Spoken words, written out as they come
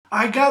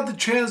I got the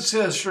chance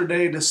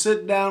yesterday to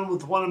sit down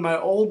with one of my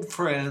old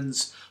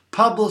friends,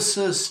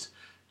 publicist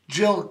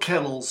Jill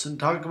Kettles, and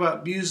talk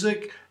about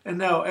music and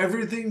how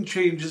everything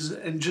changes.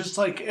 And just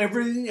like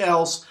everything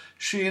else,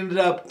 she ended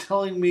up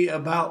telling me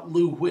about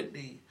Lou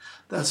Whitney.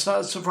 That's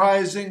not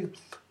surprising,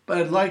 but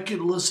I'd like you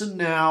to listen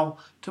now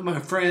to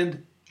my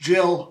friend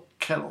Jill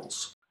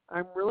Kettles.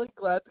 I'm really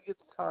glad to get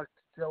to talk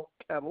to Jill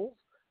Kettles,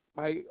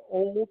 my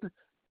old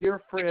dear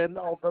friend,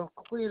 although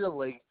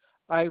clearly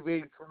I've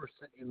aged worse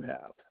than you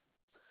have.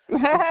 So,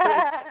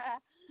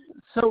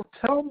 so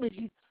tell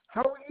me,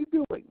 how are you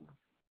doing?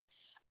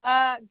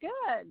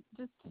 Good.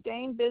 Just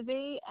staying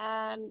busy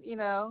and,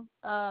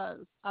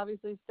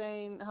 obviously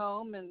staying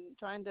home and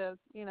trying to,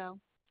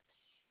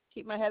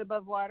 keep my head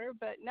above water.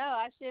 But no,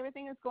 actually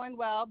everything is going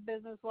well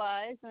business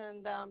wise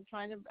and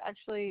trying to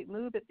actually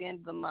move at the end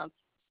of the month.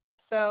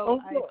 So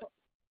Oh, good.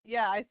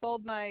 I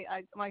sold my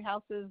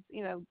house is,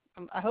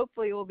 I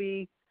hopefully will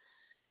be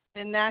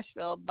in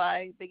Nashville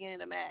by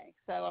beginning of May.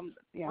 So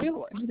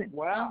Really?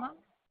 Wow. Uh-huh.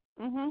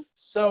 Mhm.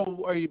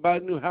 So are you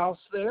buying a new house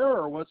there,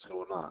 or what's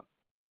going on?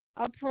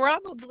 I'll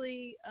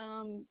probably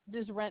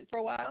just rent for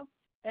a while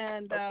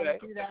and Okay.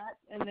 do that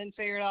and then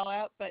figure it all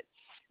out. But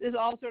this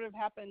all sort of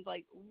happened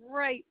like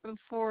right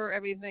before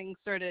everything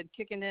started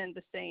kicking in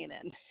to staying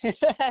in.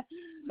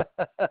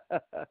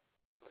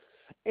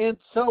 And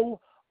so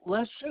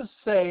let's just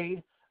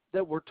say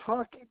that we're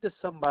talking to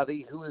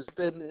somebody who has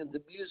been in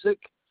the music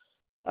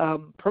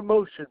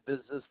promotion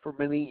business for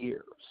many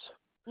years.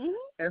 Mhm.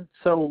 And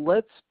so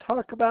let's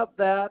talk about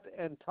that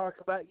and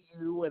talk about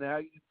you and how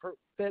you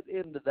fit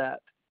into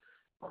that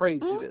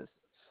crazy Mhm. business.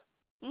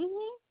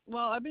 Mhm.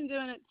 Well, I've been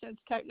doing it since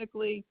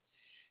technically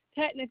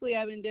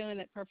I've been doing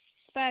it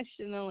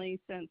professionally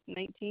since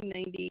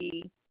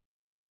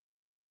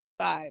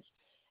 1995.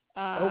 Okay.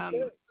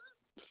 Um,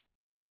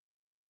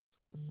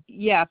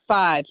 Yeah,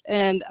 five.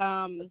 And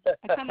I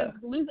kind of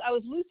I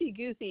was loosey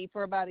goosey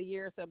for about a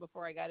year or so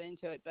before I got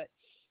into it. But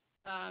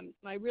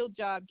my real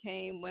job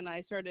came when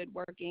I started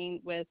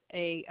working with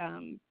a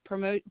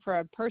for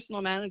a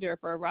personal manager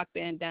for a rock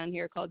band down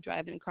here called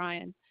Driving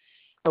Crying,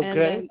 and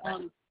Okay.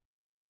 then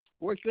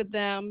worked with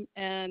them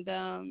and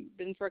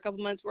been for a couple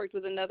months worked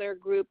with another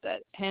group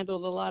that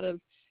handled a lot of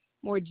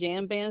more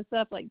jam band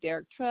stuff like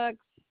Derek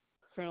Trucks,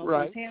 Colonel Bruce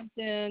Right.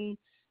 Hampton,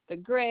 The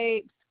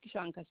Grapes,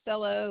 Sean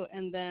Costello,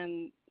 and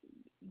then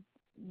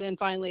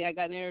finally I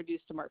got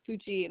introduced to Mark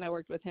Pucci, and I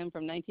worked with him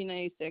from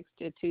 1996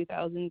 to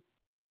 2000.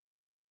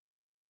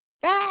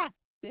 Ah,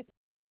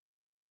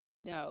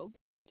 no,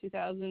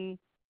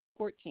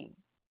 2014.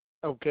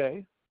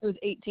 Okay. It was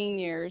 18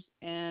 years,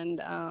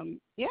 and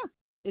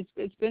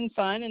it's been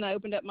fun. And I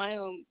opened up my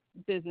own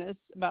business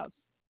about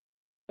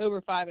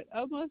almost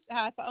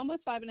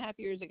 5.5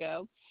 years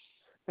ago,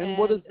 And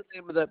what is and the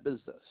name of that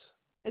business?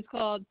 it's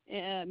called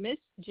Miss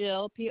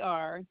Jill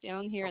PR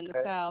down here in the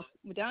Okay. South.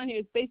 Down here,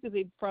 it's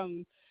basically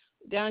from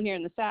down here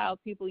in the South.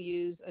 People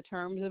use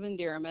terms of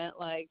endearment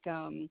like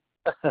it's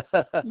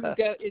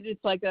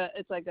like a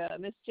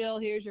Miss Jill.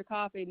 Here's your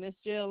coffee, Miss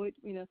Jill.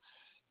 Get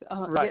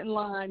Right. in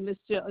line, Miss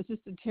Jill. It's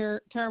just a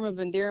term of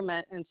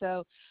endearment, and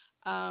so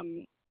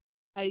I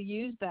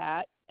use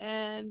that,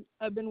 and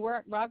I've been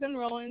rock and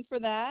rolling for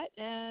that,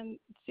 and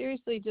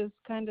seriously, just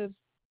kind of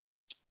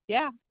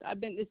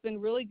it's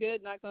been really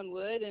good, knock on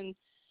wood, and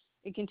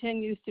it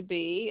continues to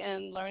be,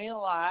 and learning a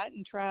lot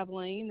and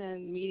traveling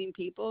and meeting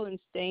people and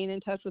staying in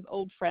touch with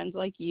old friends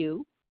like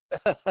you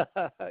Yes.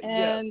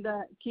 and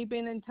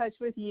keeping in touch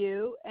with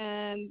you.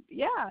 And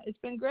yeah, it's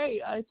been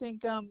great. I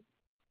think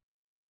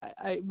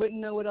I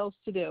wouldn't know what else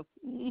to do.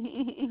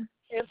 And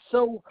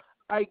so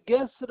I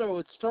guess that I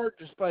would start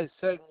just by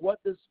saying,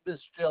 what does Miss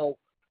Jill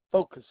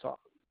focus on?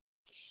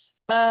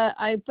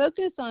 I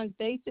focus on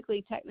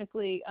basically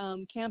technically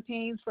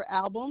campaigns for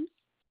albums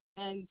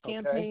and Okay.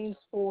 campaigns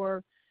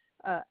for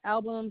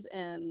albums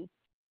and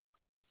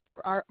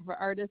for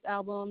artist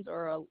albums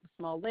or a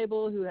small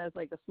label who has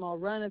like a small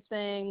run of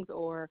things.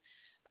 Or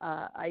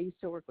I used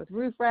to work with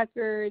Roof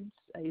Records.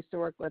 I used to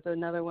work with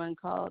another one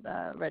called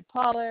Red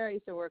Parlor. I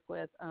used to work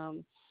with a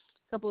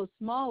couple of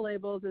small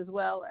labels, as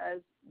well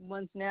as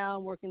ones now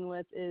I'm working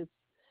with is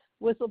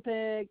Whistle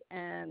Pig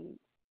and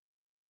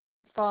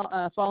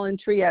Fallen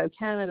Tree out of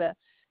Canada.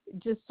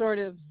 Just sort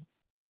of,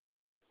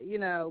 you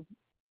know,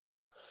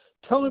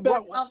 Tell me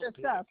work about other Whistle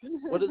Pig. stuff.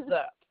 What is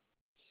that?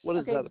 What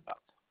is Okay, that about?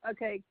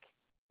 okay.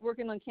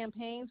 Working on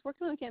campaigns.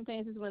 Working on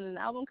campaigns is when an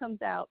album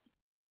comes out.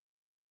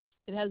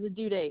 It has a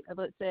due date of,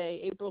 let's say,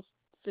 April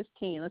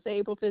 15. Let's say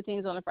April 15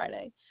 is on a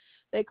Friday.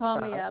 They call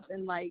me Uh-huh. up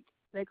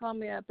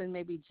in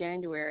maybe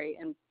January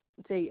and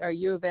say, "Are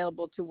you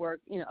available to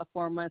work, a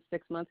 4-month,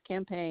 6-month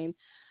campaign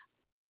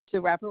to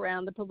wrap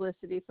around the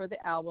publicity for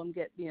the album,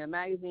 get,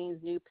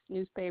 magazines,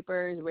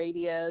 newspapers,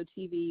 radio,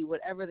 TV,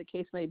 whatever the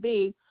case may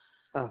be,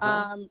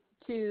 Uh-huh.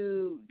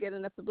 to get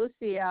enough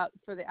publicity out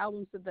for the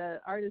album so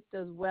the artist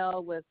does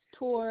well with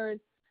tours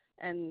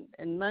and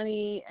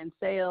money and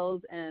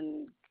sales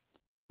and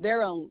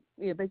their own,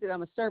 basically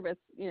I'm a service,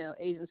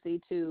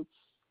 agency to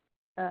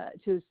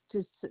to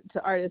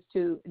artists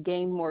to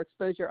gain more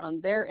exposure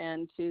on their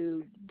end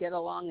to get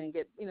along and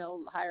get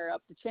higher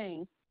up the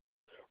chain.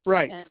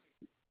 Right.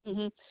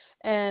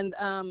 And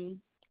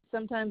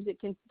sometimes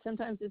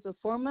it's a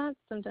 4 month,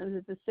 sometimes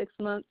it's a 6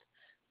 month,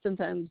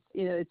 sometimes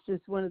it's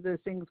just one of those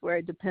things where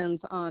it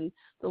depends on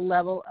the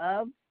level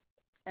of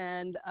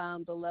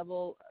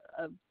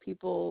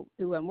people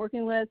who I'm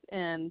working with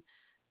and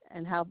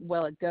how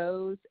well it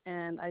goes.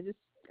 And I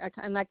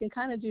can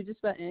kind of do just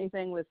about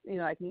anything with,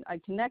 I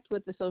connect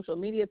with the social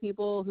media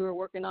people who are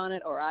working on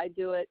it, or I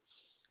do it.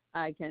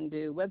 I can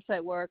do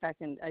website work. I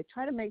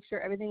try to make sure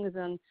everything is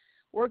in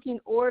working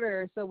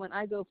order. So when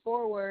I go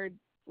forward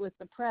with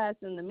the press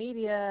and the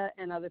media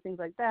and other things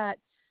like that,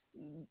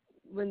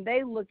 when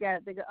they look at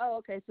it, they go, oh,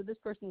 okay, so this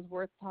person's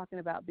worth talking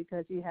about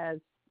because he has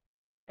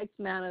X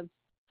amount of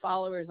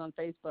followers on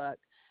Facebook,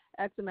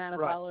 X amount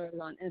of followers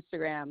on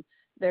Instagram.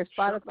 Their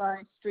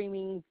Spotify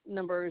streaming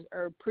numbers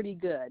are pretty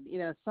good.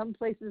 Some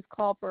places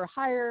call for a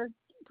higher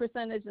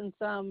percentage and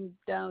some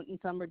don't, and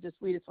some are just,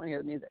 we just want to hear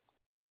the music.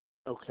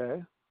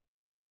 Okay.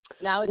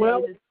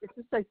 Nowadays, it's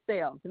just like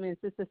sales. I mean,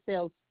 it's just a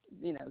sales,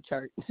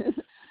 chart.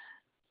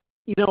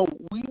 We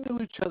knew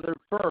each other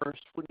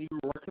first when you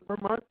were working for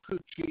Mark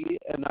Pucci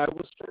and I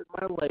was starting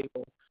my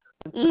label.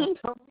 And so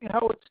tell me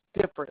how it's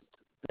different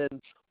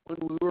than when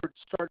we were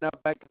starting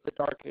out back in the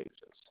dark ages.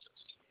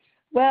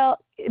 Well,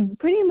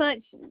 pretty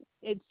much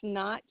it's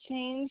not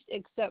changed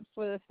except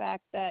for the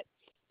fact that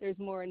there's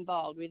more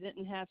involved. We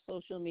didn't have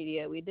social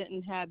media. We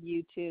didn't have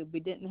YouTube.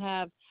 We didn't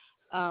have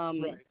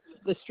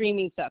the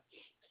streaming stuff.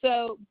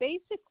 So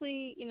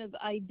basically,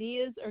 the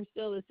ideas are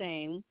still the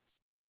same,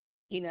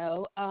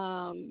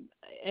 and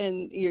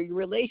your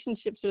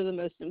relationships are the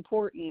most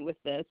important with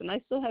this. And I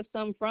still have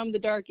some from the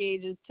dark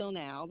ages till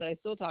now that I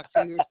still talk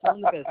to who are still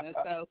in the business.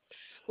 So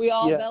we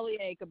all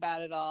bellyache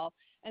about it all.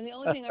 And the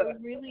only thing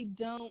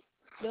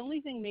the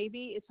only thing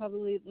maybe is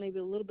probably maybe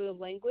a little bit of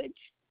language,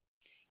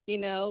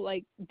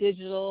 like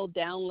digital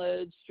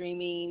download,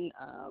 streaming,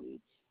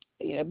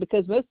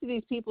 because most of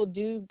these people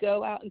do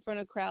go out in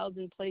front of crowds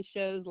and play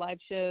shows, live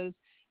shows,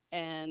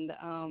 and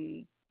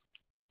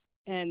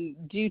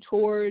do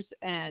tours,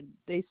 and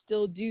they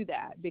still do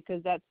that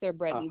because that's their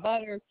bread and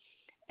butter.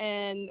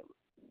 And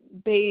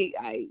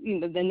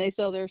then they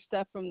sell their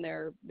stuff from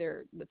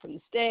from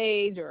the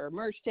stage or a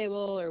merch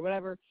table or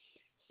whatever.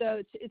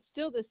 So it's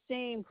still the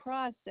same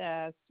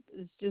process.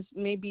 It's just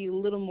maybe a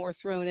little more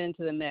thrown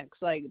into the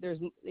mix. Like there's,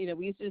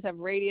 we used to just have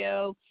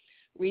radio,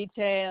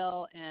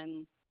 retail,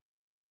 and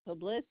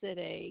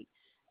publicity,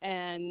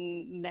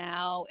 and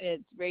now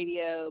it's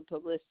radio,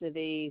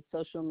 publicity,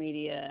 social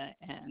media,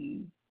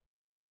 and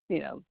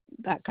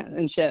that kind of,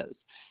 and shows.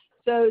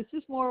 So it's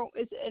just more.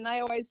 And I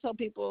always tell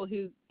people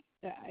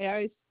I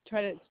always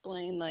try to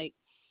explain, like,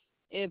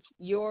 I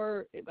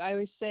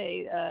always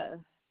say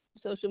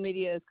social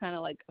media is kind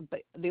of like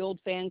the old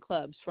fan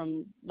clubs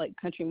from like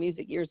country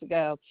music years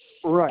ago.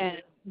 Right.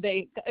 And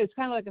it's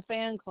kind of like a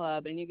fan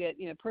club, and you get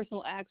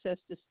personal access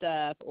to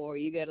stuff, or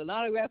you get an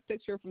autographed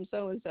picture from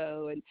so and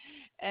so,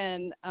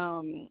 and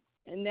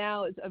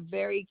now it's a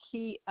very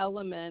key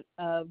element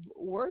of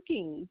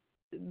working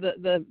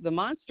the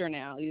monster.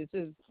 Now is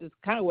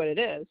kind of what it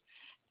is,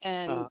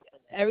 and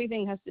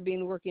everything has to be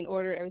in working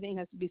order. Everything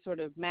has to be sort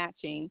of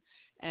matching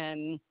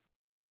and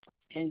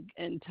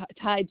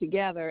tied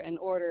together in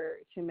order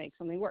to make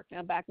something work.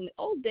 Now, back in the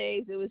old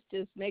days, it was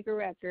just make a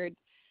record,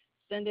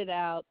 send it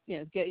out,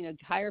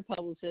 hire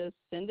publicists,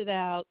 send it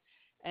out,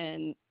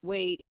 and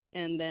wait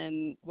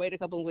a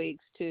couple of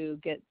weeks to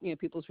get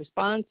people's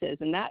responses.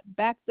 And that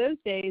back those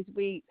days,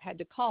 we had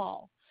to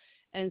call.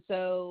 And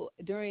so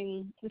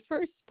during the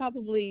first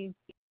probably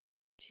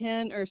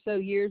 10 or so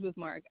years with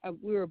Mark,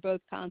 we were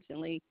both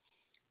constantly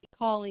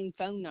calling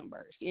phone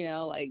numbers,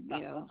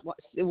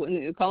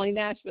 calling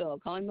Nashville,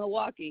 calling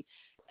Milwaukee,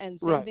 and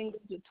same thing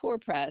with the tour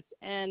press.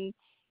 And,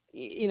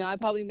 I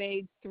probably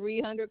made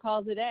 300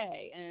 calls a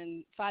day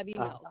and 5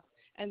 emails.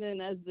 And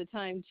then as the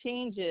time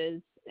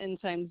changes and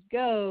time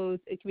goes,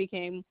 it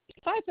became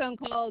 5 phone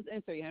calls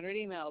and 300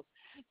 emails.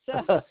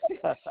 So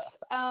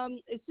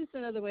it's just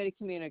another way to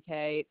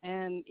communicate.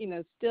 And,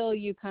 still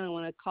you kind of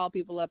want to call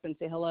people up and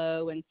say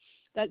hello, and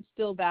that's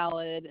still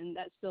valid and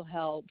that still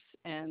helps.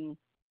 And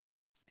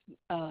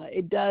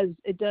it does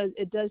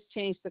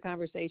change the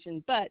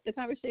conversation, but the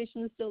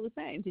conversation is still the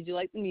same. Did you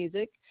like the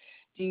music?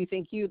 Do you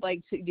think do you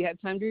have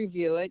time to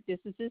review it? This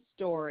is his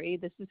story.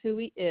 This is who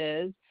he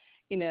is.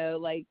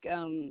 Like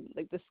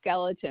the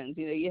Skeletons.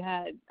 You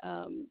had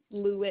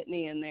Lou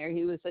Whitney in there.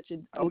 He was such a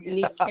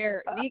neat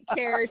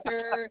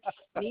character,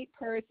 neat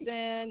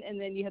person. And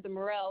then you had the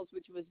Morels,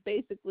 which was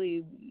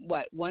basically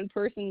one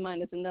person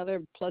minus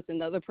another plus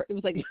another person.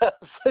 It was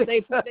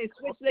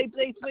like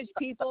they switched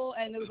people,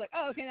 and it was like,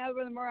 oh, okay, now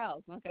we're the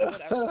Morels. Okay,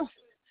 whatever.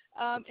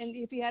 And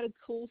if you had a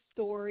cool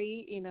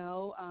story,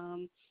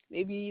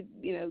 maybe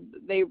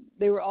they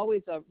were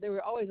always on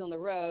the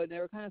road. They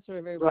were kind of sort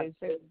of everybody's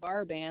favorite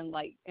bar band,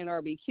 like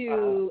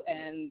NRBQ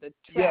and the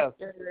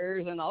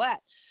Tractors and all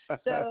that.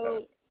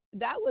 So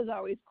that was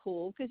always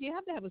cool because you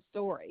have to have a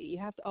story. You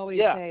have to always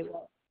say,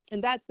 well,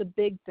 and that's the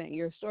big thing.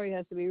 Your story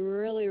has to be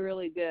really,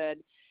 really good,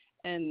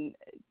 and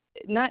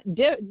not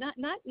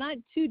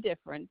too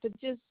different, but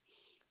just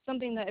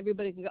something that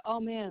everybody can go, oh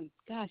man,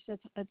 gosh, that's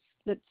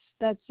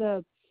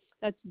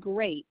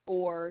great,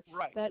 or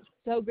Right. that's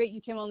so great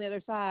you came on the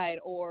other side,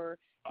 or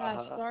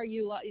gosh,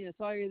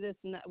 sorry this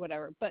and that,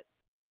 whatever. But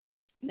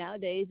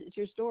nowadays it's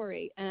your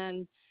story,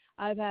 and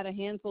I've had a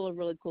handful of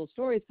really cool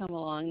stories come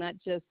along, not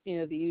just,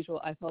 the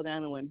usual I fell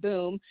down and went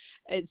boom.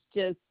 It's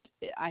just,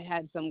 I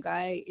had some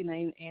guy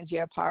named Angie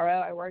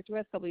Aparo I worked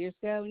with a couple of years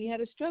ago, and he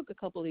had a stroke a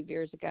couple of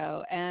years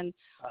ago, and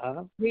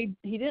he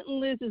didn't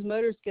lose his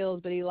motor skills,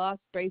 but he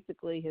lost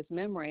basically his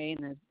memory,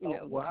 and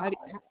wow.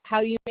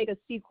 how do you make a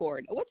C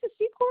chord? What's a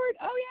C chord?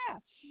 Oh yeah.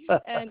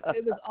 And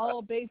it was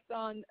all based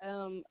on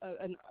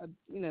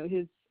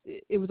his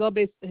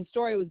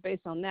story was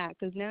based on that,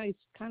 because now he's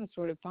kind of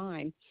sort of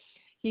fine.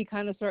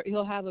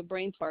 He'll have a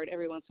brain fart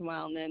every once in a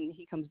while, and then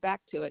he comes back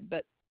to it.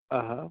 But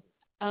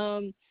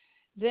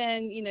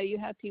then you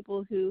have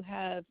people who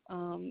have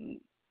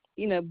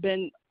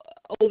been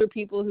older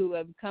people who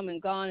have come and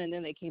gone, and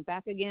then they came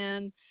back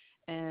again,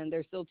 and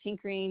they're still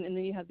tinkering. And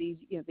then you have these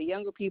the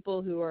younger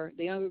people who are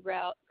the younger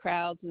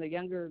crowds and the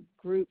younger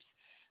groups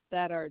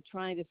that are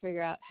trying to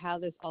figure out how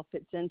this all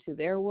fits into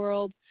their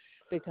world,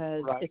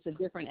 because it's a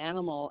different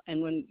animal.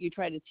 And when you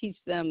try to teach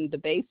them the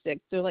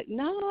basics, they're like,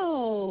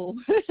 no.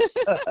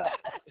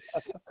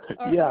 Or,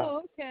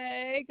 oh,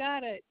 okay,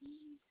 got it.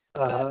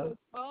 But with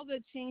all the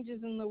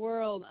changes in the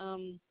world,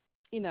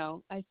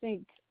 I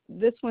think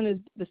this one is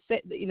this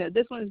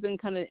one has been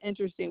kind of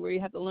interesting, where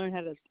you have to learn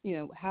how to,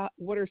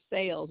 what are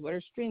sales, what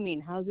are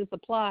streaming, how does this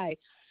apply?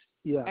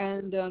 Yeah.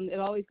 And it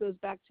always goes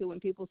back to when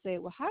people say,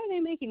 well, how are they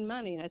making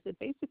money? And I said,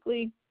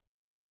 basically,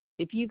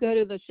 if you go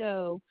to the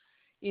show,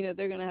 they're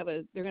going to have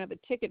a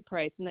ticket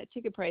price, and that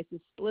ticket price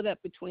is split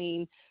up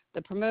between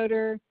the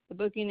promoter, the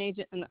booking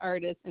agent, and the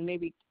artist, and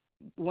maybe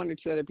one or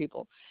two other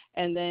people.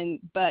 And then,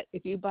 but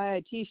if you buy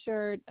a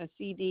T-shirt, a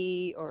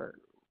CD, or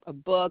a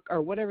book,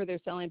 or whatever they're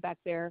selling back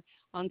there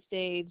on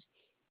stage,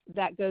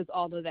 that goes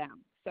all to them.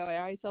 So I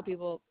always tell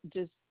people,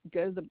 just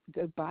go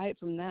buy it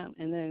from them,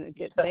 and then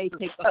they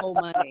take the whole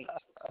money.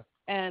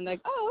 And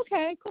like, oh,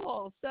 okay,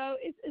 cool. So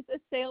it's a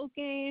sales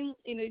game.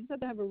 You just have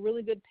to have a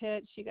really good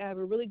pitch. You got to have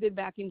a really good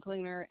vacuum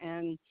cleaner,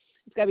 and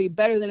it's got to be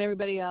better than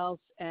everybody else.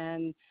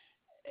 And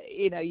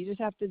you just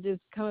have to just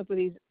come up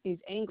with these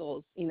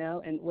angles,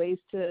 and ways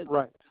to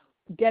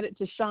get it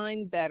to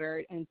shine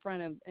better in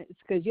front of. It's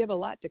because you have a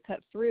lot to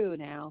cut through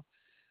now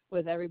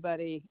with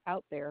everybody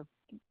out there.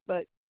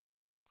 But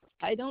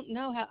I don't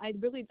know how. I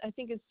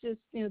think it's just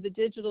the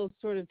digital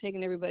sort of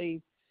taking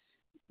everybody.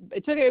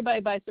 It took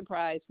everybody by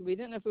surprise. We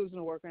didn't know if it was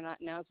going to work or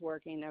not. Now it's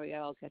working. Now we got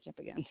to all catch up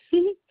again.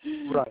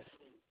 Right.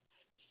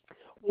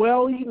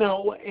 Well,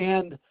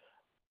 and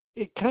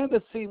it kind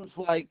of seems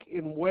like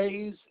in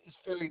ways it's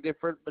very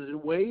different, but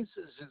in ways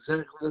it's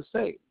exactly the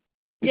same.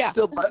 Yeah.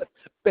 Still,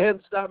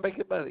 bands not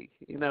making money,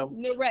 No,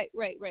 right.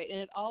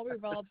 And it all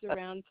revolves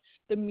around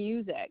the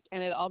music,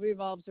 and it all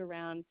revolves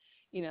around,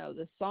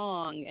 the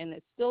song, and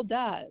it still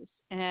does.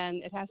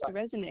 And it has to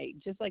resonate,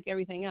 just like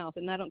everything else.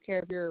 And I don't care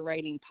if you're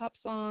writing pop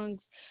songs,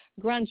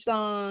 grunge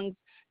songs,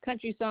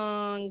 country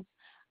songs,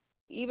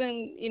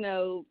 even,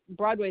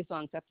 Broadway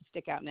songs have to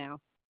stick out now.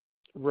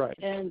 Right.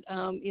 And,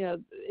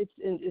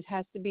 it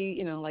has to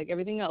be, like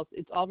everything else.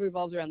 It all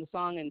revolves around the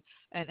song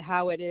and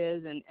how it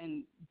is,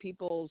 and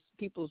people's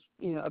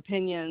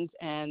opinions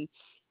and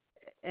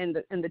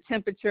the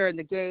temperature and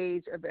the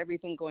gauge of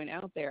everything going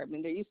out there. I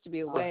mean, there used to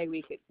be a way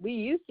we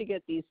used to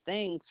get these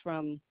things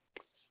from,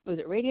 was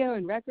it radio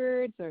and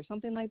records or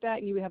something like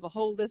that? You would have a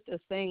whole list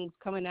of things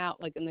coming out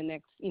like in the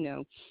next, 6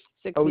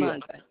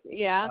 months.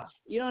 Yeah.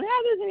 You don't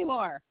have this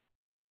anymore.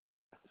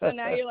 So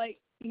now you're like,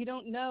 you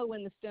don't know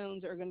when the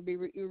Stones are going to be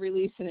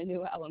releasing a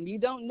new album. You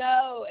don't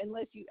know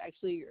unless you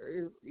actually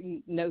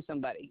know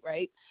somebody,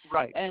 right?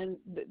 Right. And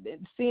the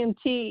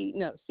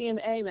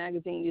CMA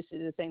magazine used to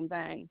do the same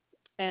thing.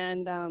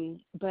 And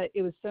but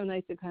it was so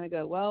nice to kind of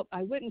go, well,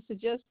 I wouldn't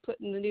suggest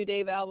putting the new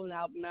Dave album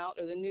out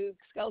or the new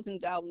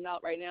Skeletons album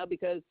out right now,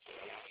 because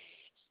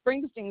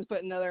Springsteen's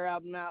putting another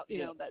album out,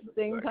 that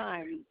same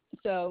time.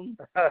 So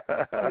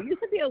there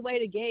used to be a way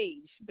to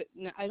gauge, but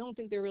no, I don't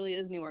think there really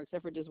is anymore,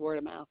 except for just word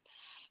of mouth.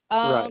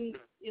 I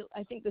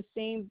think the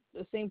same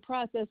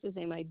process, the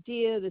same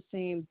idea, the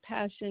same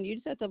passion. You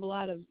just have to have a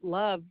lot of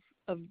love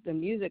of the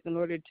music in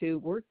order to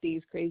work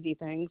these crazy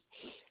things.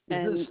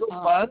 Is it still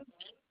fun?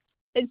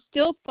 It's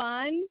still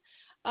fun.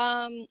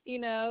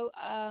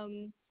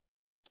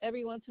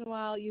 Every once in a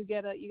while you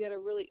get a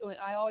really,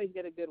 I always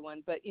get a good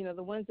one, but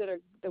the ones that are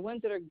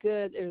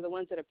good are the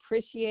ones that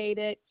appreciate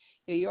it.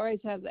 You always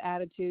have the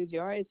attitudes,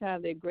 you always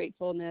have the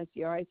gratefulness,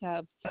 you always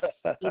have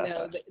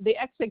the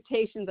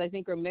expectations. I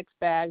think are mixed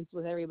bags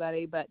with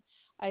everybody, but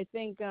I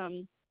think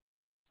the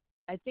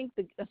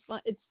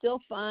fun, it's still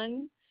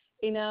fun,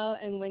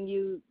 and when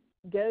you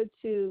go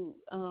to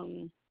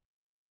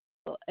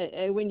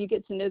when you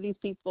get to know these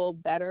people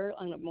better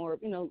on a more,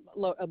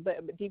 a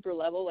deeper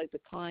level, like the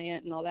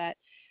client and all that,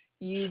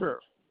 you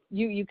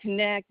you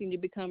connect and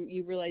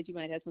you realize you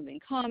might have something in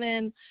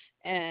common,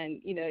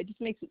 and it just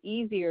makes it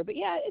easier. But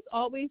yeah, it's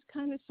always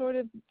kind of sort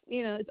of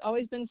it's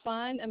always been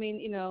fun. I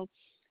mean,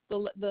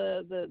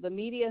 the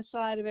media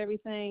side of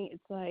everything,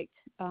 it's like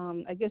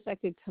I guess I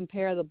could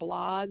compare the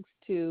blogs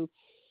to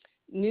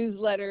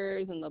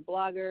newsletters and the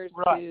bloggers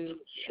to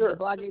the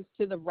bloggers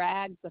to the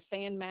rags, the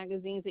fan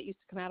magazines that used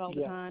to come out all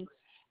the time.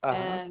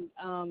 And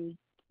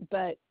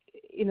but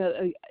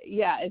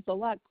yeah, it's a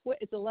lot more.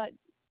 It's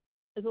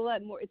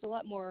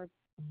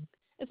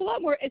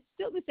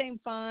still the same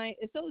fun.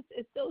 It's still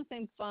the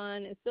same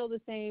fun. It's still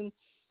the same.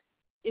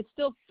 It's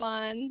still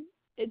fun.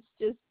 It's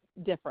just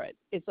different.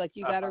 It's like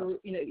you got to,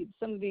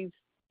 some of these,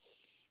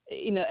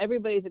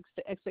 everybody's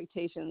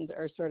expectations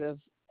are sort of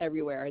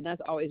everywhere, and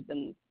that's always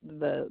been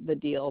the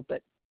deal.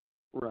 But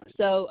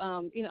so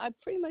I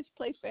pretty much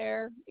play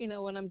fair,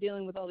 when I'm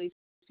dealing with all these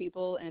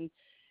people, and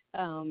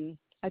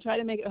I try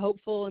to make it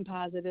hopeful and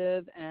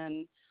positive,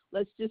 and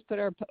let's just put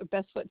our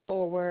best foot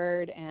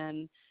forward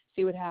and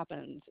see what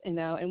happens,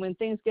 And when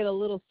things get a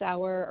little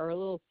sour or a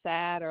little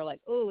sad or like,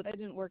 oh, that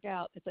didn't work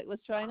out, it's like,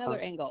 let's try another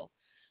angle.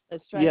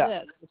 Let's try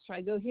this. Let's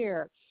try go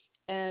here.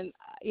 And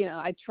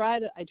I try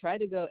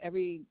to go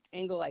every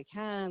angle I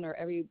can, or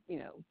every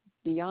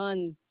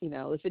beyond.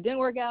 If it didn't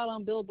work out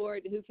on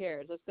Billboard, who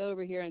cares? Let's go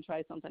over here and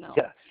try something else.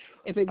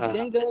 If it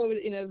didn't go,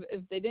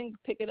 if they didn't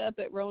pick it up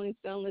at Rolling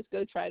Stone, let's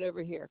go try it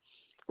over here.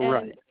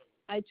 And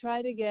I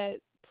try to get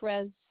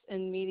press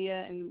and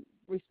media and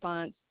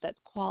response that's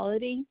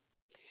quality,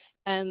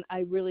 and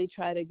I really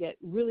try to get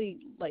really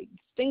like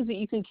things that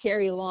you can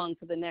carry along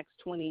for the next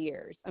 20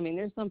 years. I mean,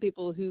 there's some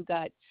people who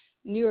got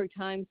New York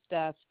Times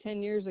stuff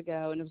 10 years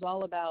ago, and it was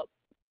all about,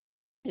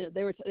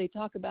 they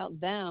talk about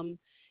them.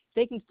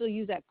 They can still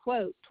use that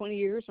quote 20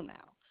 years from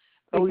now.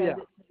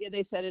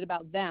 They said it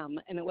about them,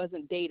 and it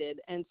wasn't dated.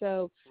 And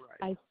so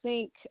I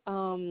think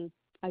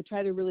I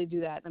try to really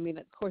do that. I mean,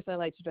 of course, I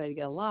like to try to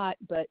get a lot,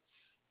 but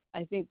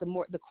I think the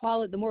more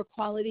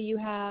quality you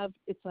have,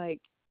 it's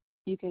like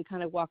you can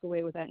kind of walk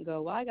away with that and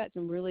go, well, I got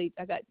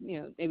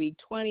maybe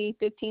 20,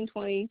 15,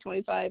 20,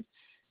 25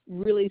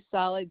 really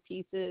solid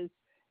pieces,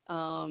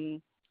 a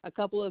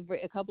couple of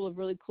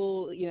really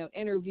cool,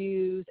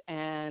 interviews,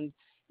 and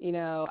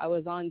I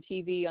was on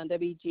TV on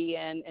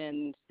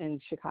WGN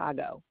in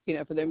Chicago,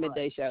 for their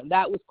midday show.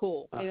 That was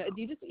cool.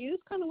 You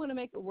just kind of want to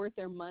make it worth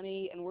their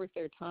money and worth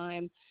their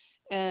time.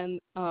 And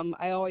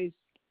I always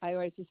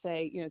just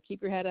say,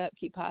 keep your head up,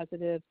 keep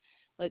positive.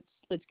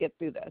 Let's get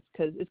through this,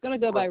 because it's going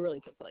to go by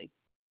really quickly.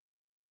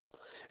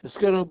 It's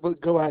going to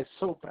go by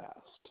so fast.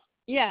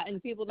 Yeah,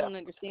 and people don't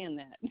understand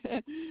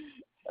that.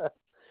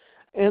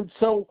 And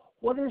so,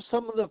 what are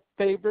some of the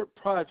favorite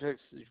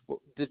projects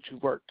that you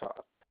worked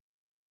on?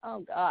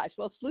 Oh gosh,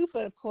 well,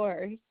 Slewfoot, of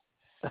course.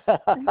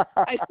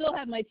 I still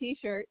have my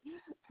T-shirt.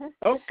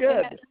 Oh,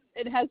 good.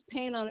 It has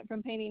paint on it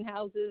from painting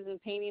houses and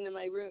painting in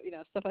my room,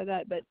 stuff like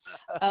that. But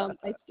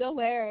I still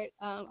wear it.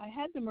 I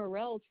had the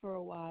Morels for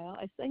a while.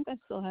 I think I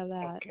still have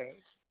that. Okay.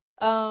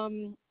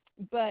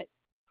 But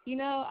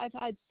I've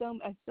had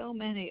so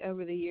many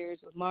over the years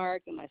with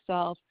Mark and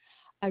myself.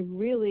 I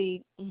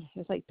really,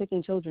 it's like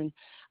picking children.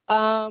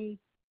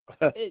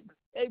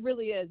 It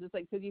really is. It's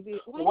like, could you be?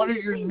 What are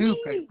your new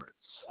favorites?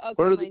 Okay,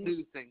 what are the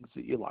new things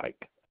that you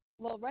like?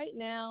 Well, right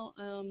now,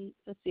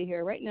 let's see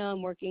here. Right now,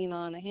 I'm working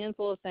on a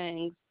handful of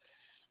things.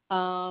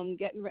 I'm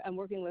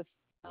working with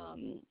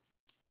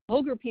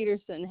Holger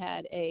Peterson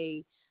had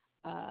an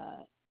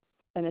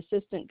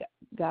assistant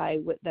guy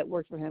that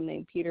worked for him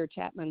named Peter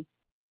Chapman.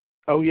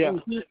 Oh yeah.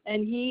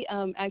 And he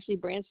actually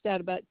branched out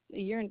about a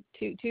year and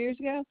two years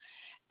ago,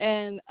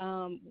 and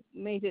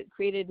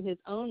created his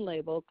own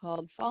label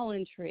called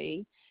Fallen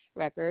Tree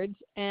Records,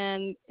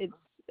 and it's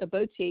a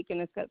boutique,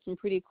 and it's got some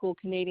pretty cool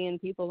Canadian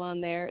people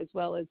on there, as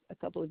well as a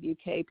couple of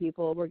UK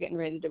people. We're getting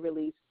ready to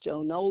release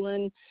Joe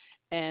Nolan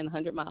and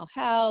 100 Mile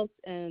House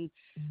and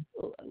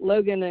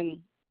Logan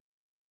and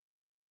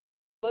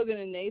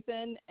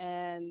Nathan,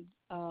 and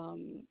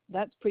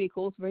that's pretty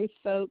cool. It's very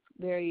folk,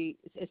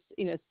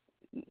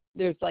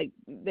 there's like,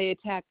 they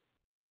attack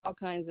all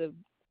kinds of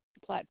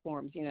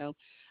platforms,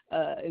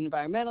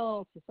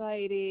 environmental,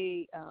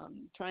 society,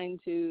 trying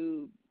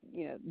to,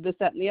 this,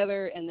 that, and the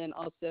other, and then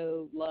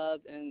also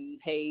love and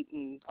hate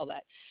and all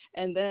that.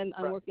 And then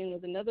I'm working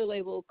with another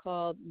label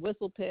called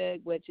Whistle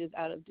Pig, which is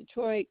out of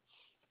Detroit,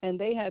 and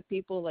they have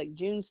people like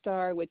June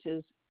Star, which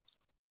is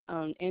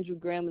Andrew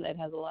Grimm, that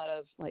has a lot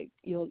of, like,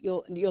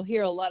 you'll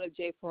hear a lot of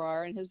Jay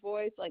Farrar in his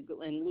voice, like,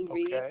 and Lou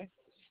Reed.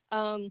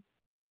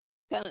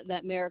 Kind of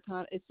that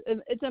Americana.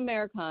 It's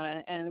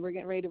Americana, and we're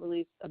getting ready to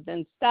release a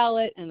Ben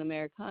Stallet and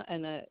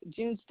a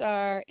June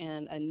Star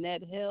and a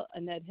Ned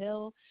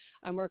Hill.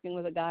 I'm working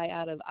with a guy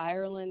out of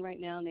Ireland right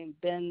now named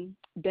Ben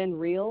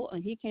Reel,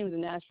 and he came to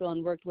Nashville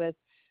and worked with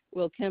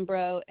Will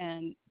Kimbrough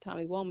and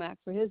Tommy Womack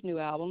for his new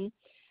album.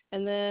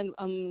 And then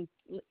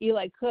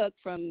Eli Cook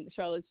from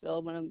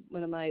Charlottesville, one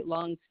of my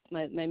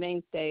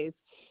mainstays,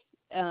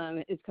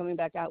 is coming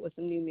back out with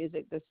some new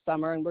music this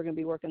summer, and we're going to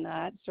be working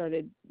that.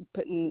 Started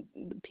putting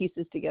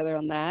pieces together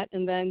on that,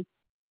 and then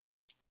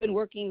been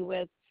working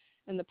with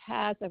in the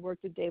past, I've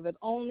worked with David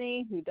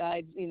Olney, who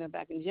died,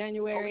 back in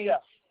January,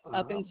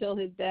 up until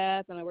his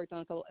death, and I worked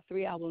on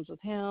 3 albums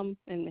with him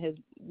and his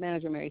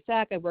manager, Mary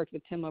Sack. I've worked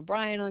with Tim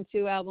O'Brien on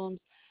 2 albums.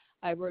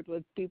 I've worked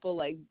with people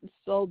like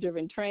Soul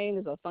Driven Train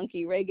is a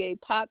funky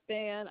reggae pop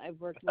band. I've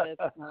worked with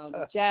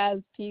jazz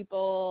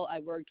people.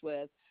 I've worked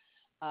with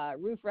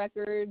Roof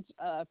Records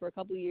for a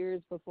couple of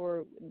years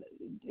before,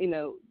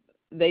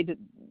 they did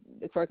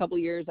for a couple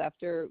of years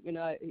after,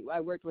 I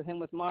worked with him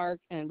with Mark,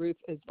 and Roof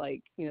is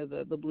like,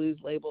 the blues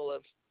label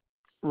of,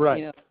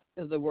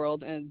 of the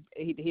world. And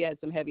he had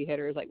some heavy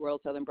hitters like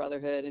World Southern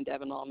Brotherhood and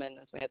Devin Allman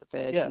and Samantha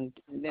Fish and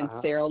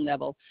Cyril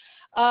Neville.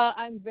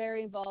 I'm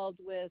very involved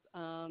with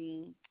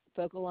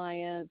Folk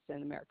Alliance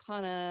and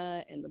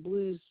Americana and the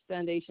Blues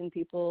Foundation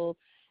people.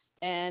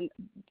 And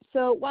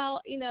so while,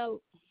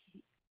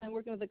 I'm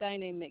working with a guy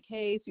named Mick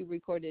Hayes who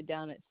recorded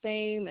down at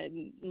Fame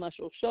and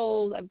Muscle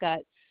Shoals, I've got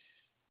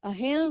a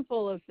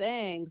handful of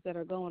things that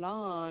are going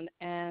on,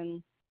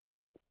 and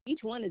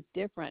each one is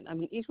different. I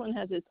mean, each one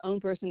has its own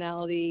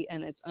personality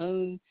and its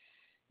own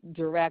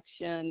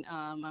direction.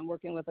 I'm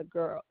working with a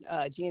girl,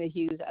 Gina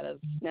Hughes, out of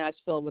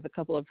Nashville, with a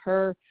couple of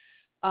her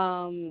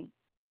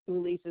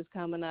releases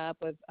coming up,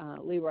 with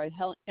Leroy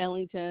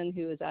Ellington,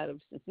 who is out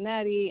of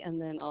Cincinnati, and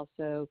then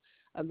also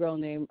a girl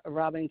named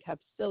Robin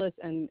Capsilis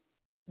and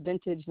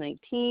Vintage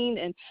 19.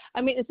 And I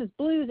mean, it's just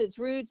blues, it's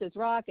roots, it's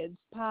rock, it's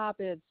pop,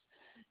 it's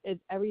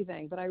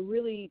everything. But I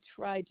really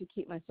try to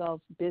keep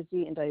myself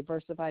busy and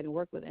diversified and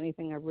work with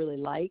anything I really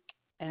like.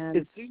 And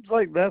it seems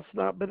like that's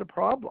not been a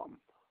problem.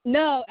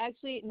 No,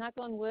 actually, knock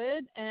on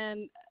wood,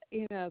 and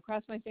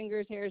cross my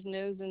fingers, hairs,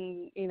 nose,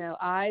 and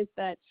eyes,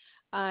 that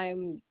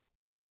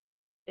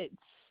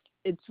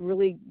it's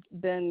really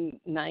been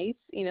nice.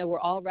 We're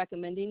all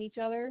recommending each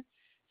other,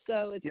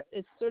 so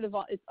it's sort of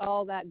it's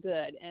all that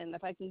good. And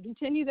if I can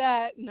continue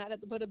that and not have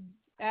to put an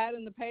ad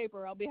in the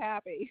paper, I'll be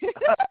happy.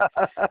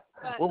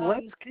 But, well,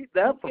 let's keep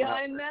that. Yeah,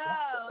 I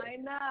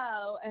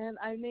know. And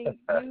I mean,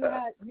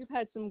 you've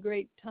had some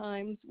great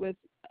times with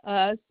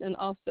us, and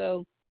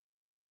also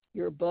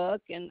your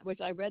book, and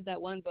which I read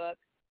that one book.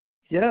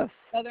 Yes.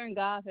 Southern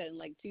Gothic in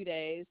like 2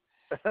 days.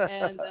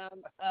 And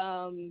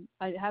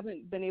I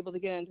haven't been able to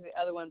get into the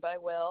other one, but I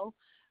will.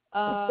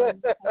 I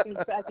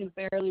can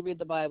barely read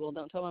the Bible.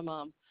 Don't tell my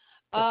mom.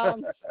 I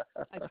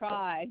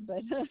try,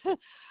 but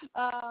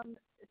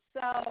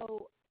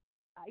so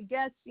I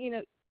guess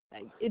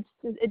it's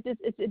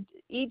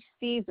each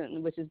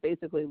season, which is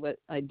basically what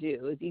I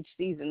do. Is each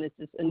season it's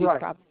just a new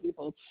crop of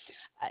people.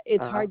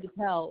 It's hard to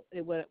tell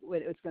what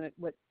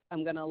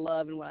I'm gonna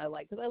love and what I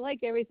like, because I like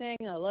everything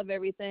and I love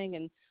everything,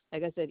 and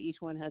like I said, each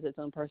one has its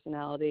own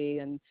personality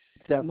and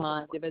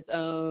mind of its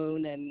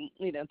own, and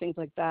things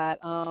like that.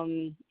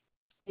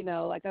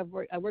 Like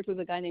I worked with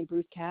a guy named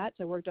Bruce Katz.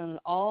 I worked on an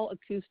all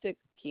acoustic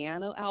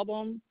piano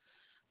album,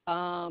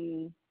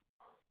 and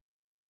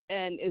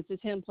it's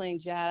just him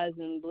playing jazz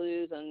and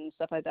blues and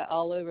stuff like that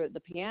all over the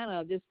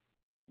piano, just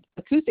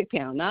acoustic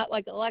piano, not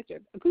like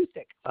electric,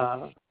 acoustic.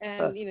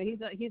 And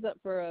he's up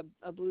for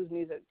a blues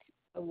music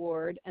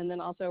award. And then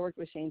also I worked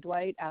with Shane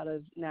Dwight out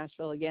of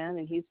Nashville again,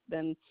 and he's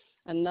been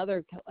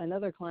another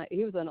client.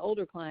 He was an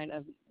older client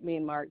of me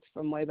and Mark's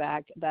from way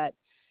back, that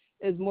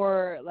is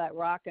more like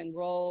rock and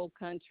roll,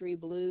 country,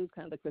 blues,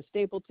 kind of like Chris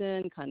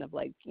Stapleton, kind of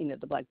like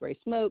the Blackberry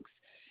Smokes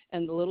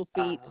and the Little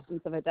Feet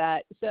and stuff like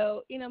that.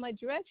 So my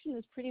direction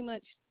is pretty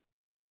much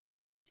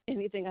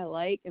anything I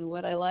like and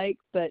what I like.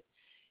 But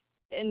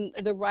in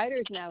the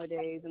writers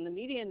nowadays and the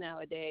media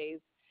nowadays,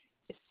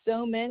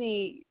 so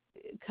many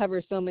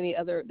cover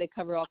they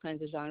cover all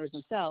kinds of genres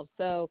themselves.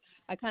 So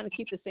I kind of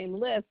keep the same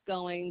list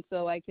going,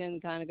 so I can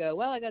kind of go,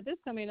 well, I got this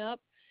coming up,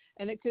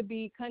 and it could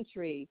be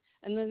country,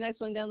 and the next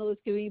one down the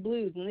list could be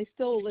blues, and they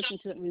still listen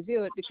to it and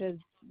review it because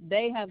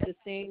they have the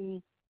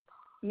same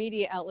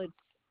media outlets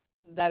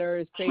that are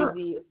as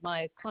crazy as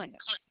my clients.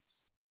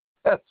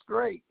 That's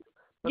great.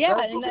 But yeah,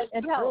 and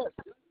it helps.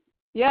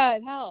 Yeah,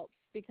 it helps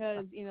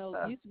because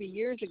it used to be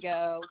years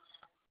ago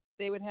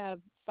they would have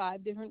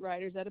 5 different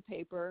writers at a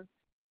paper,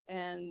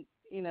 and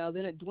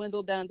then it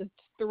dwindled down to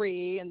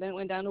 3, and then it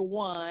went down to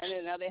 1,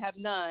 and now they have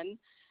none.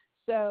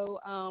 So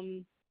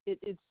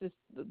it's just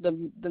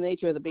the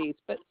nature of the beast.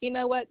 But you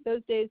know what?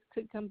 Those days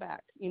could come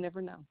back. You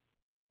never know.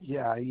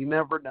 Yeah, you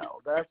never know.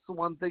 That's the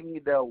one thing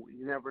you know.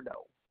 You never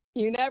know.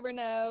 You never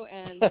know,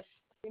 and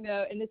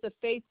and it's a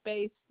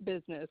faith-based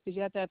business, because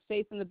you have to have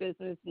faith in the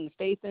business and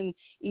faith in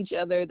each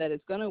other that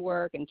it's going to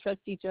work, and trust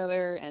each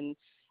other, and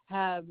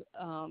have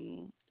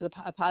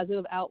a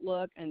positive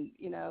outlook. And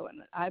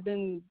and I've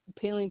been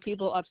peeling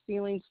people off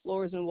ceilings,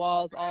 floors, and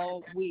walls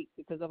all week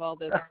because of all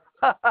this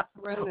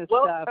corona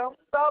well, stuff. Tell me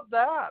about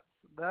that.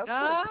 That's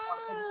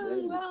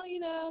well,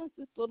 it's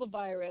this little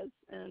virus,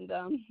 and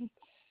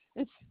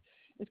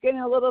it's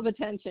getting a little of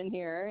attention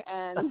here,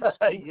 and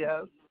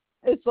yes.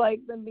 It's like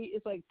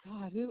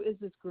God, who is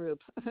this group?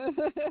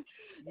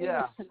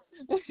 Yeah.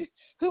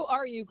 Who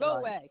are you? Go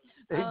away.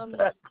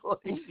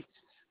 Exactly.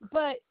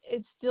 But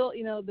it's still,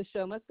 the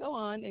show must go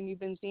on, and you've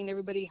been seeing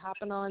everybody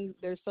hopping on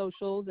their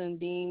socials and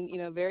being,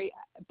 very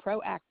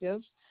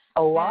proactive.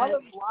 A lot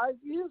of live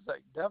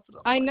music,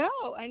 definitely. I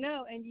know. And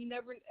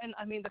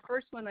I mean, the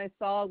first one I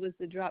saw was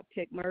the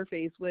Dropkick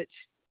Murphys, which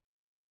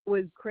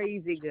was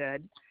crazy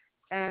good.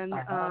 And,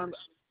 of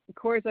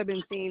course, I've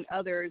been seeing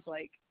others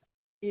like,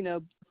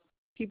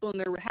 people in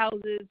their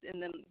houses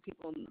and then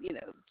people in,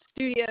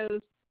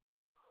 studios.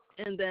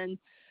 And then,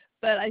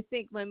 but I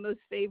think my most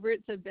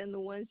favorites have been the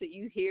ones that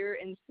you hear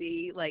and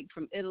see, like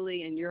from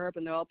Italy and Europe,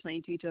 and they're all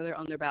playing to each other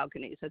on their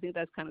balconies. I think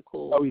that's kind of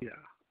cool. Oh, yeah.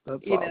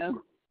 That's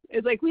awesome.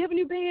 It's like, we have a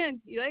new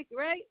band. You like,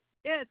 right?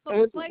 Yeah, it's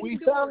and we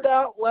found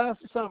out last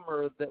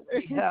summer that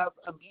we have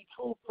a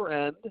mutual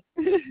friend.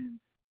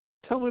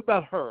 Tell me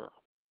about her.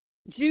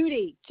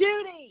 Judy,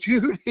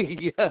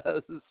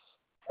 yes.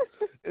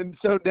 And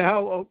so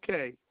now,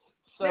 okay.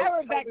 So now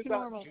we're back to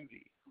normal.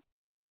 Judy.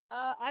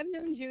 I've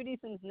known Judy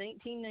since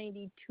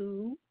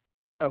 1992.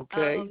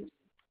 Okay.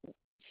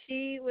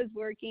 She was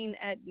working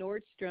at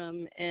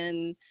Nordstrom,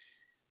 and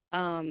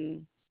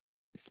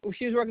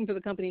she was working for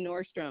the company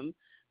Nordstrom,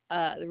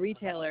 the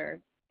retailer.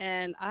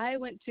 And I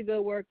went to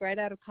go work right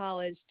out of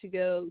college to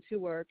go to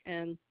work,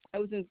 and I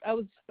was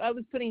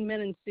putting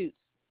men in suits,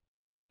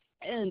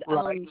 and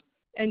right.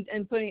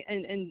 and putting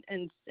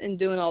and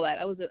doing all that.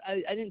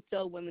 I didn't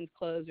sell women's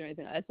clothes or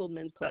anything. I sold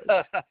men's clothes.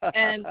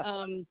 And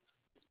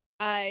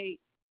I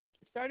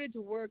started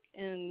to work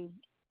in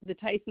the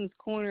Tyson's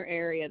Corner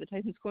area, the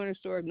Tyson's Corner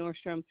store of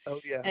Nordstrom. Oh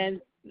yeah. And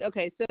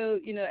okay, so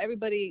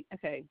everybody,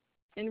 okay,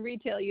 in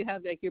retail you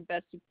have like your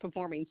best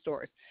performing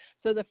stores.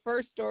 So the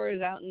first store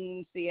is out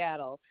in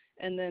Seattle,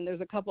 and then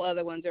there's a couple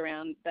other ones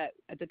around that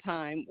at the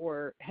time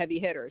were heavy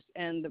hitters.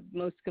 And the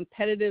most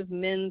competitive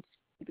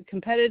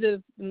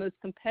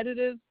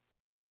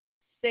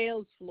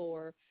sales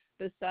floor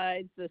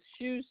besides the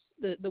shoes,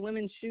 the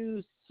women's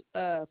shoes,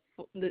 the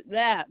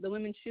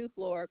women's shoe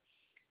floor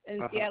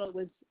in Seattle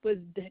was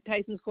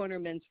Tyson's Corner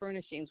Men's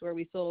Furnishings, where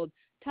we sold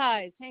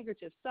ties,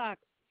 handkerchiefs,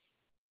 socks,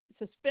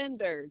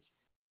 suspenders,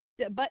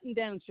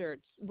 button-down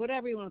shirts,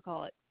 whatever you want to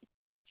call it.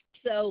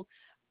 So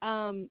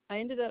I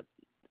ended up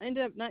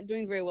not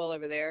doing very well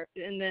over there,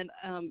 and then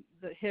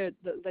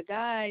the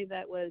guy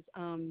that was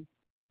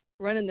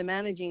the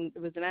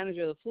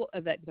manager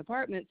of that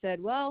department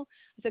said, well,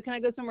 I said, can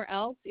I go somewhere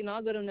else?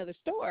 I'll go to another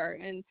store.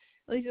 And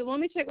he said, well, let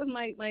me check with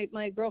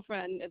my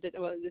girlfriend.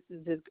 Well, this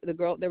is the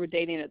girl they were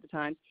dating at the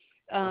time,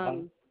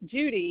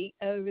 Judy,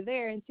 over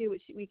there, and see what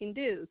we can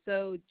do.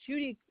 So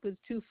Judy was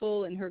too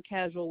full in her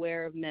casual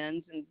wear of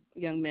men's and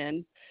young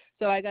men.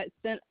 So I got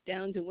sent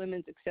down to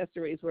women's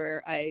accessories,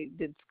 where I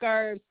did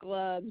scarves,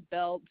 gloves,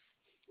 belts,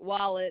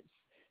 wallets,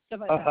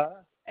 stuff like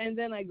that. And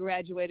then I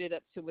graduated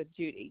up to with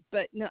Judy.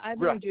 But no, I've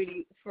known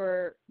Judy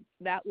for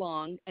that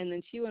long, and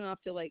then she went off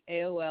to like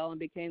AOL and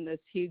became this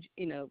huge,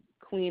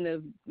 queen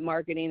of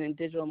marketing and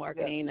digital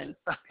marketing.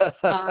 Yes.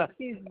 And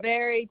she's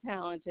very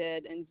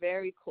talented and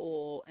very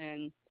cool.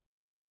 And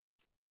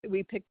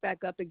we picked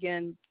back up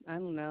again, I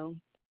don't know,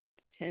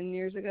 10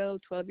 years ago,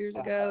 12 years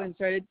ago, and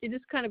started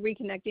just kind of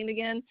reconnecting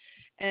again.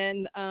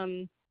 And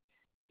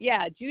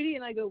Judy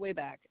and I go way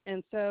back.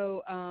 And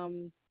so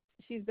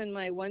she's been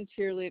my one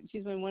cheerleader.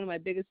 She's been one of my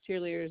biggest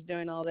cheerleaders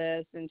during all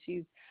this. And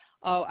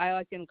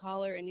I can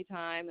call her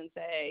anytime and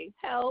say,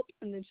 help.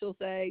 And then she'll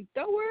say,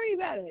 don't worry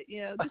about it.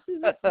 This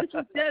is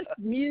just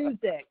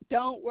music.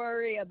 Don't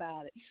worry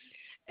about it.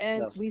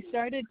 And we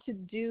started to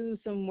do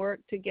some work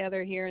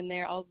together here and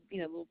there.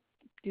 We'll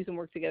do some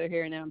work together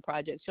here and there on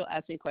projects. She'll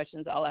ask me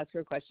questions. I'll ask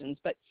her questions.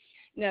 But,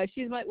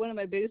 she's one of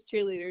my biggest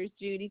cheerleaders,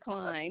 Judy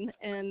Klein.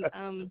 And,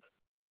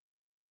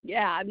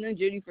 I've known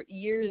Judy for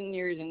years and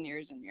years and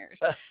years and years.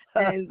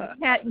 And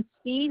we hadn't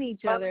seen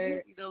each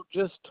other.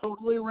 Just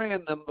totally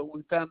random, but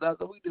we found out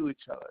that we knew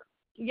each other.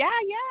 Yeah.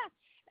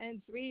 And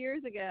about 3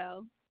 years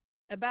ago,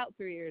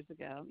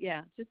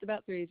 just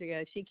about 3 years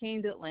ago, she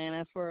came to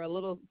Atlanta for a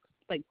little,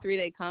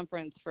 3-day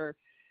conference for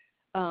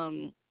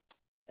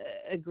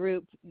a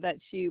group that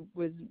she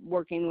was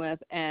working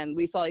with, and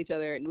we saw each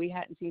other, and we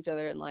hadn't seen each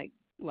other in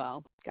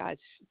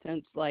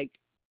since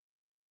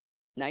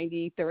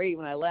 93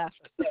 when I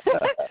left.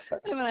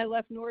 When I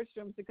left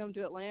Nordstrom's to come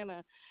to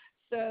Atlanta.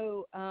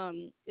 So,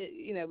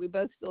 we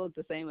both still look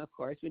the same, of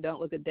course. We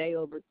don't look a day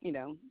over,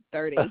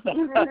 30.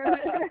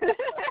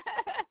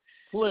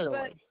 Clearly.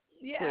 But,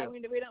 I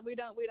mean, we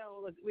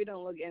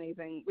don't look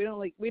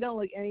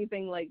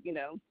anything like,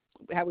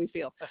 how we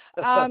feel.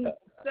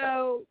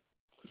 So,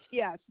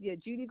 yes,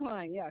 Judy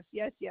Klein, yes.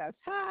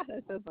 Ha,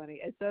 that's so funny.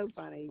 It's so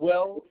funny.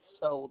 Well,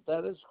 so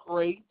that is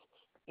great.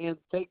 And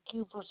thank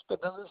you for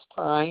spending this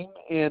time.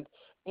 And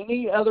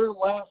any other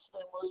last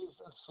memories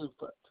of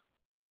Suput?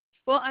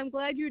 Well, I'm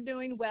glad you're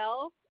doing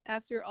well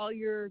after all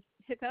your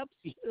hiccups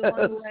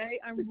along the way.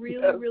 I'm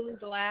really, really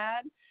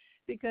glad,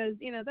 because,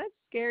 that's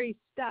scary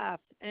stuff.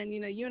 And,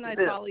 you and I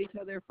follow each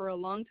other for a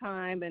long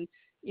time, and,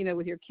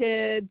 with your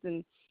kids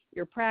and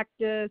your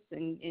practice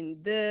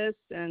and this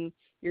and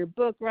your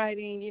book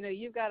writing,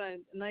 you've got a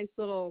nice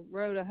little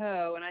row to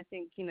hoe, and I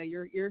think,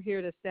 you're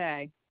here to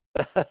stay.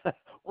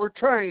 We're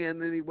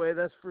trying anyway,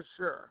 that's for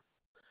sure.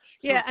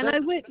 Yeah, so and I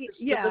went.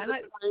 Yeah, and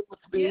I with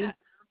me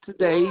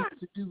today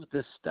to do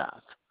this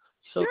stuff.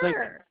 So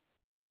sure.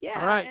 Yeah.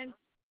 All right. And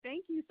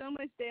thank you so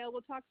much, Dale.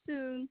 We'll talk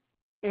soon.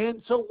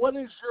 And so what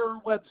is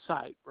your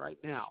website right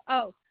now?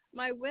 Oh,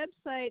 my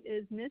website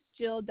is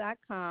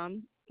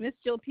missjill.com,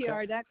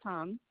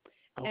 missjillpr.com.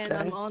 Okay. And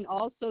I'm on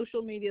all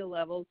social media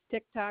levels,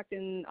 TikTok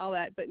and all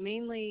that. But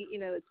mainly,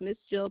 it's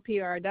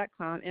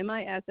missjillpr.com,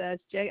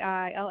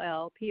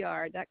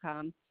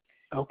 MISSJILLPR.com.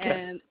 Okay.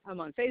 And I'm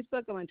on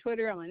Facebook, I'm on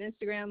Twitter, I'm on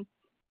Instagram.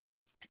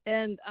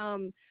 And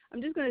I'm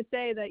just going to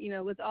say that,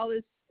 with all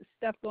this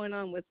stuff going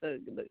on with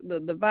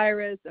the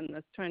virus and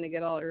us trying to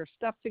get all our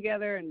stuff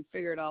together and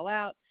figure it all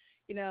out,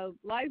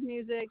 live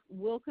music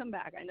will come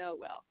back. I know it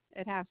will.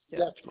 It has to.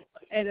 Definitely.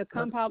 And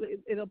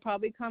it'll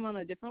probably come on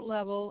a different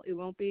level. It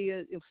won't be,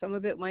 some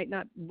of it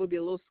will be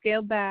a little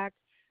scaled back,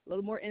 a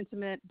little more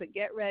intimate, but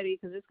get ready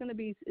because it's going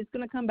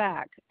to come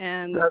back.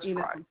 And, That's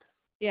right.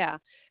 Yeah.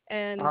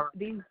 And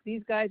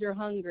these guys are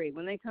hungry.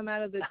 When they come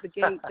out of the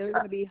gate, they're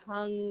going to be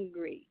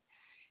hungry.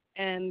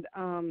 And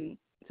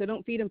so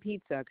don't feed them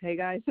pizza, okay,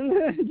 guys?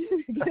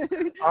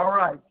 All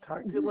right.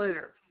 Talk to you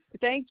later.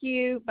 Thank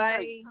you.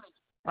 Bye.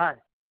 Bye.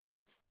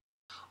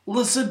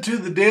 Listen to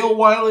the Dale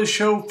Wiley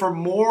Show for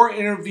more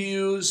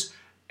interviews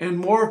and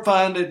more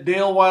fun at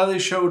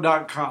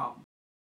DaleWileyShow.com.